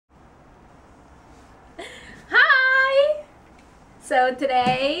So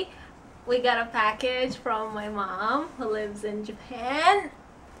today we got a package from my mom who lives in Japan.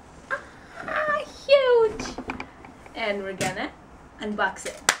 Huge! And we're gonna unbox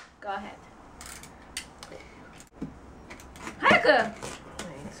it. Go ahead. Hayaku!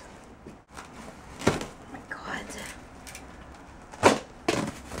 Thanks. Oh my god.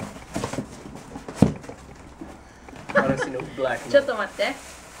 私の black ちょっと待って。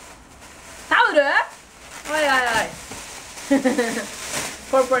タオル？おいおいおい。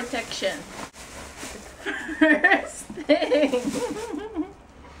For protection. First thing.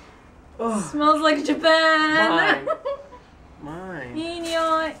 Oh, Smells like Japan. mine. いい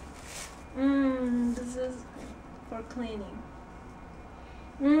匂い。This is for cleaning.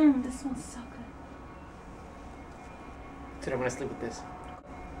 This smells so good. Today I'm gonna sleep with this.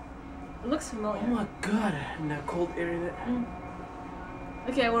 It looks familiar. Oh my god, in that cold air in it.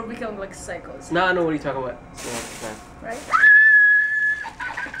 Okay, we're becoming like psychos. No, I know what you're talking about. It's not Right?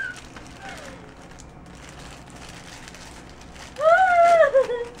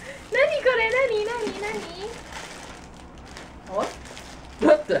 Nani kore? Nani? What?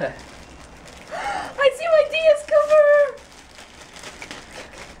 What the? I see my DS cover!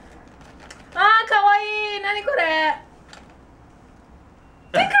 Ah, kawaii! Nani kore?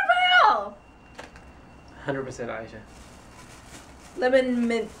 Tinkerbell! 100% Aisha. Lemon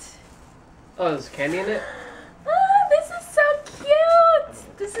mint. Oh, there's candy in it? Ah, this is so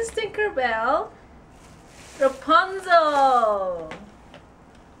cute! This is Tinkerbell. Rapunzel!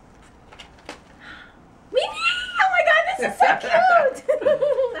 Minnie! Oh my god, this is so cute!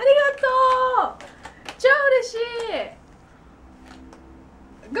 Arigato! 超嬉しい!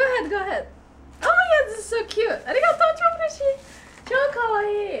 Go ahead. Oh my god, this is so cute! ありがとう、超嬉しい! 超かわい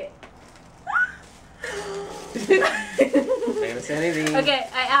い! Never say anything. Okay,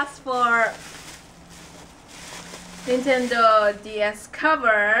 I asked for Nintendo DS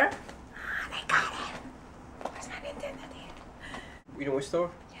cover. They got it. Where's my Nintendo DS? You know which store?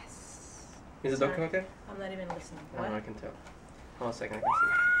 Yes. Is it Sorry. Donkey Kong? I'm not even listening. Oh, What? I can tell. Hold on a second, I can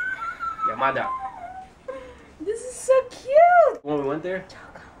see. Yamada. This is so cute. When we went there?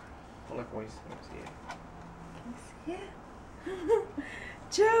 Choco. Oh, look, boys. Let's see it. Can you see it?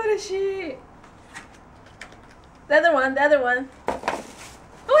 超嬉しい. The other one. Oh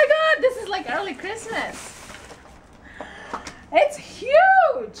my god, this is like early Christmas. It's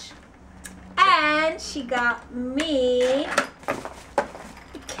huge. And she got me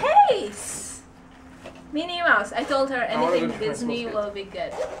a case. Minnie Mouse. I told her wanna anything go to Disney Christmas will be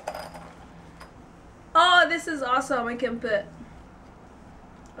good. Oh, this is awesome. I can put...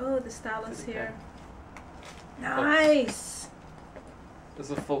 Oh, the stylus here. Nice. This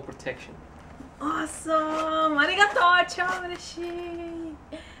is full protection. Awesome. ありがとう。超嬉しい.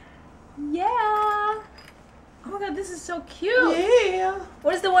 Yeah. Oh my god, this is so cute. Yeah.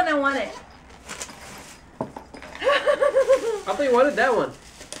 Where's the one I wanted? I thought you wanted that one.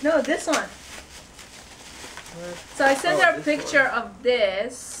 No, this one. So I sent Oh, her a this picture one. of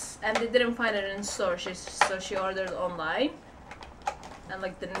this, and they didn't find it in store. So she ordered online, and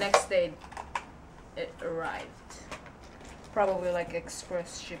like the next day, it arrived. Probably like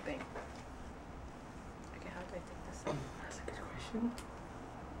express shipping. Okay, how do I take this? That's a good question.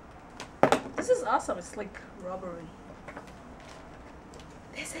 This is awesome. It's like rubbery.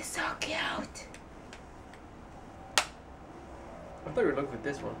 This is so cute. I thought you were looking for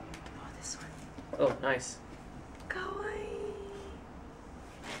this one. Oh, this one. Oh, nice. Kawaii.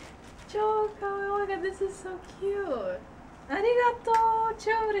超カワイイ. Oh my god, this is so cute. ありがとう.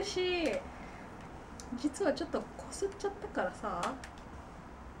 超嬉しい. 実はちょっとこすっちゃったからさ、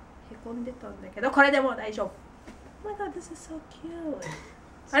へこんでたんだけど、これでも大丈夫. Oh my god, this is so cute.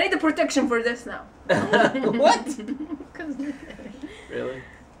 I need the protection for this now. What? 'Cause- Really?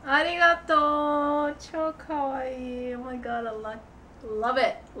 ありがとう. 超かわいい. Oh my god, I love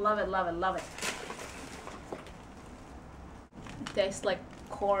it. Love it. It tastes like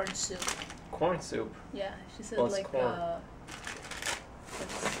corn soup. Corn soup. Yeah, she said Well, it's like corn.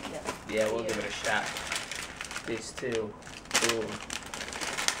 Yeah, we'll give it a shot. These two. Boom.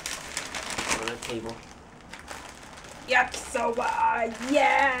 On the table. Yakisoba,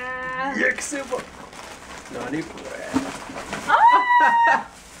 yeah. Yakisoba. Nani? Ah!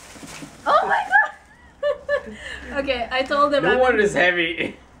 Oh my god. Okay, I told them No wonder it's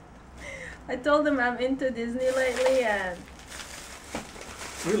heavy. I told them I'm into Disney lately, and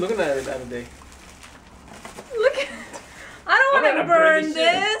We were looking at it the other day. look at. I don't I'm want to gonna burn burn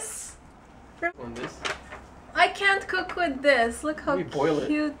this this. On this. I can't cook with this. Look how Let me boil it.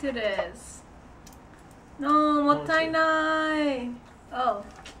 cute it is. No, もったいない. Oh.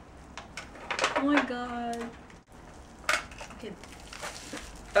 Oh my god. Okay,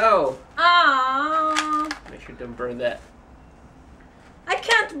 Oh! Ah, Make sure you don't burn that. I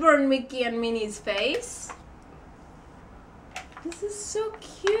can't burn Mickey and Minnie's face. This is so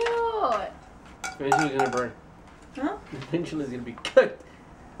cute. Eventually it's gonna burn. Huh? Eventually it's gonna be cooked.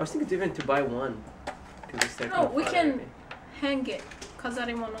 I was thinking even to buy one. No, we can hang it. 飾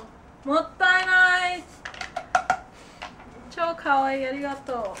り物。もったいない。超かわいい。ありが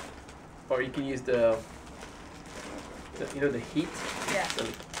とう。 Or you can use the you know the heat? Yeah.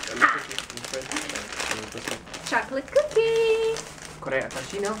 Chocolate cookie. これ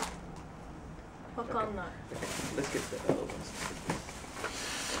私の? わかんない。 Let's get the other ones.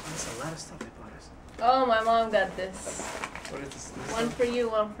 There's a lot of stuff they bought us. Oh, my mom got this. What is this? One for you,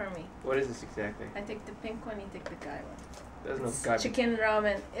 one for me. What is this exactly? I take the pink one, you take the guy one. There's no It's guy. chicken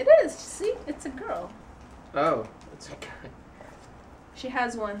ramen. It is. See, it's a girl. Oh, it's a guy. She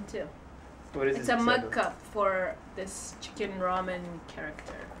has one too. What is It's this a mug exactly? cup for this chicken ramen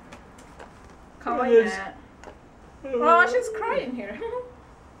character. What is- Kawaii. Oh, she's crying here.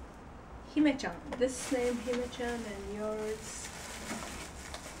 Hime-chan. This name Hime-chan and yours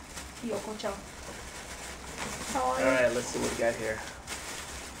Yoko-chan. Kawaii. Alright, let's see what we got here.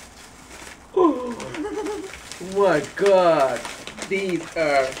 Oh my god! These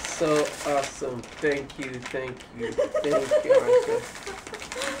are so awesome. Thank you, thank you, thank you, Aisha.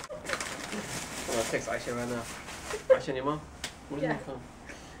 I'm gonna text Aisha right now. Aisha, your mom? What is Yeah. it from?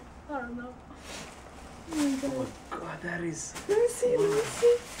 I don't know. Oh my god, that is. Let me see, let me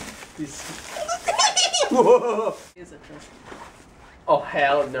see. This. Whoa! Is it true? Oh,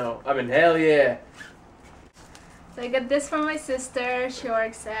 hell no. I mean, hell yeah. So I got this from my sister. She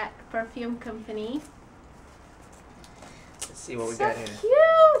works at perfume company. Let's see what we So got here.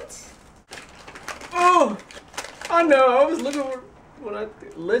 cute! Oh! I know, I was looking for when I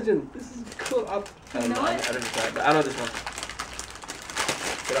Legend. This is cool. I don't know know. I it? didn't try it, but I know this one.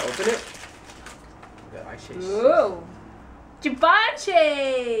 Did I open it? Yeah, I should. Ooh!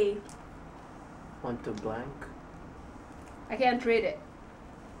 Jibanche! One to blank. I can't read it.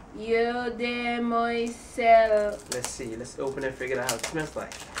 You de Moisel. Let's see. Let's open it. Figure out how it smells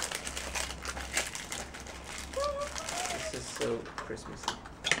like. This is so Christmassy.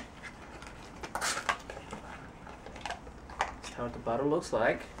 That's how the bottle looks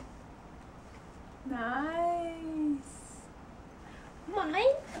like. Nice.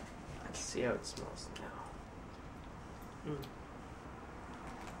 Mine? Let's see how it smells now.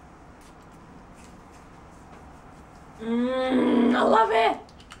 I love it.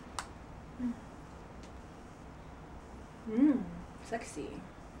 Sexy.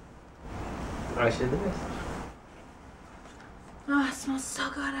 Alright, should I do this? Ah, it smells so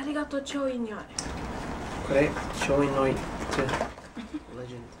good. ありがとう。超いい匂い。これ、超いい匂い to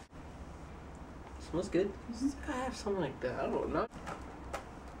Legend. Smells good. I have something like that. I don't know.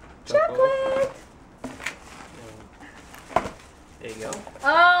 Chocolate. There you go.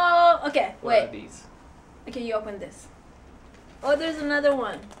 Oh, okay. What are Wait. these? Okay, you open this. Oh, there's another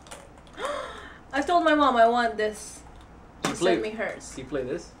one. I told my mom I want this. She sent me hers. Do you play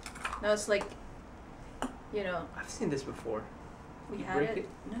this? No, it's like, you know, I've seen this before. we You had break it. it?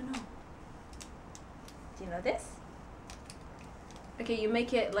 No, no. Do you know this? Okay, you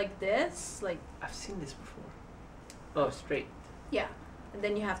make it like this, like, I've seen this before. Oh, straight. yeah. And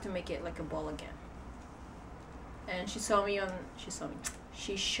then you have to make it like a ball again. And she showed me on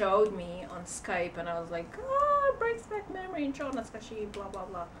Skype, and I was like, oh, it brings back memory, and Natsukashi, blah, blah,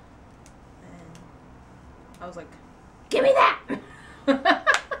 blah. And I was like, give me that!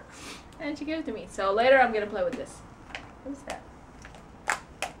 And she gave it to me. So later I'm gonna play with this. What is that?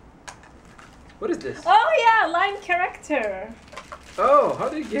 What is this? Oh yeah, line character. Oh, how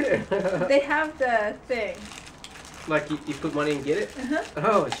do you get it? They have the thing. Like you put money and get it? Uh-huh.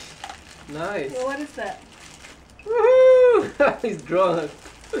 Oh, nice. Well, what is that? Woohoo! He's drunk.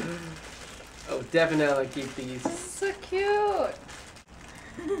 Oh, definitely keep these. This is so cute.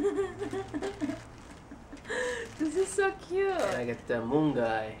 This is so cute. And I get the moon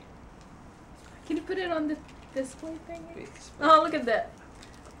guy. Can you put it on the display thing? It's- Oh, look at that.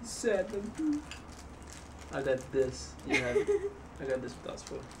 Sad. I got this. You have. I got this with us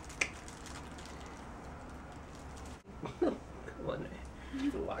for. Come on,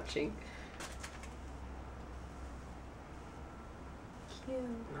 man. You're watching. Cute.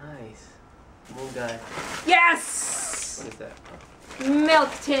 Nice. Moon guy. Yes! What is that? Milk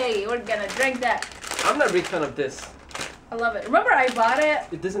tea. We're gonna drink that. I'm not a big fan of this. I love it. Remember I bought it?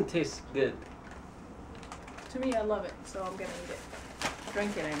 It doesn't taste good. To me, I love it. So I'm gonna eat it.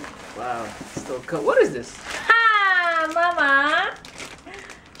 Drink it, I mean. Wow. Still cold. What is this? Ha! Mama!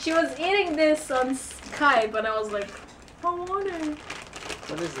 She was eating this on Skype, and I was like, I want it.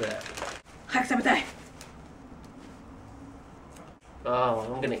 What is that? 早く食べたい。 Oh,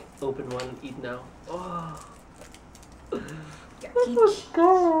 I'm gonna open one and eat now. Oh. Yeah, Oh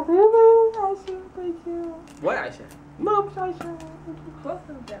God, really? Aisha, thank you. What, Aisha? Mom, Aisha. both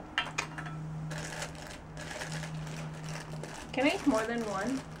of them. Can I eat more than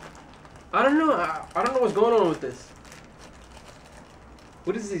one? I don't know. I don't know what's going on with this.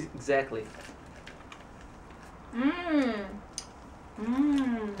 What is this exactly? Mmm.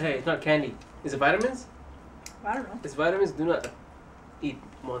 Mmm. Hey, it's not candy. Is it vitamins? I don't know. It's vitamins. Do not eat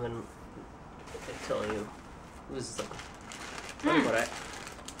more than I'm telling you. This is like. What about that?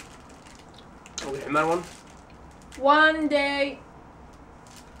 Okay, another one. One day.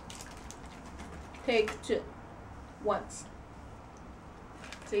 Take two. Once.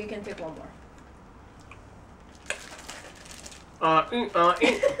 So you can take one more.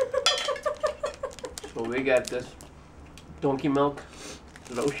 Eat. So we got this donkey milk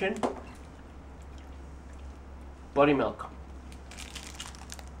lotion, body milk.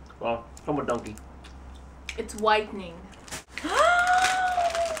 Well, from a donkey. It's whitening.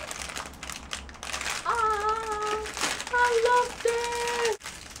 I love this.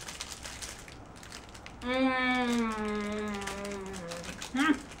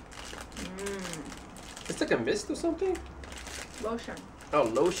 It's like a mist or something? Lotion. Oh,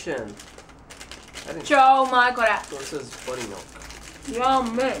 lotion. I didn't. 超うまいこれ。 So it says body milk.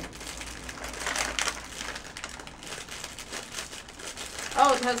 Yummy.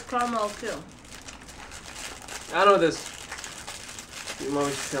 Oh, it has caramel too. I know this. Your mom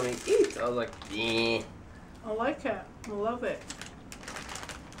used to tell me, eat. I was like, yeah. I like it. I love it.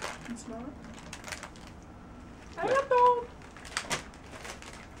 Can you smell it? Arigato.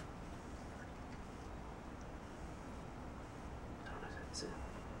 That's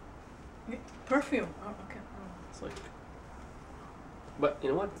it. Perfume. Oh, okay. It's like. But you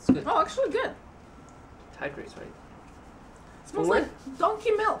know what? It's good. Oh, actually good. It hydrates, right? It smells Well, like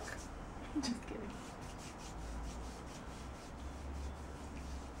donkey milk. Just kidding.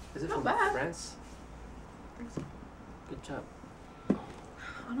 Is it Not from bad. France? I think so. Good job. I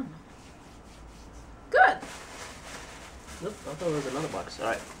don't know. Good. Nope, I thought there was another box.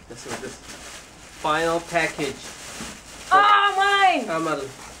 Alright, this is this final package. Ah, mine! Amal.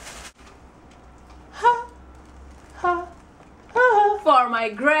 Ha, ha, ha. For my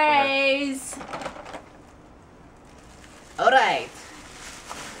grace. Alright.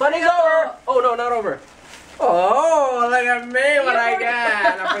 Funny's over! Oh no, not over. Oh, look at me, what I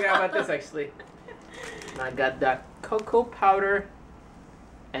got! I forgot about this actually. I got that cocoa powder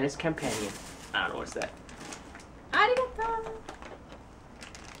and its companion. I don't know what's that. Arigato.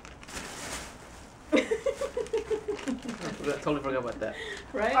 I totally forgot about that.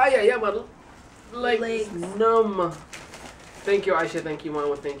 Right? Ah, yeah, but Legs. legs numb. Thank you, Aisha. Thank you,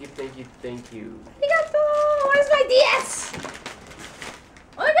 Mama. Thank you, thank you, thank you. Arigato. Where's my DS?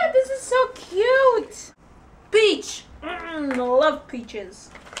 Oh my god, this is so cute. Peach. Love peaches.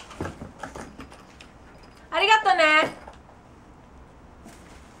 Arigato ne.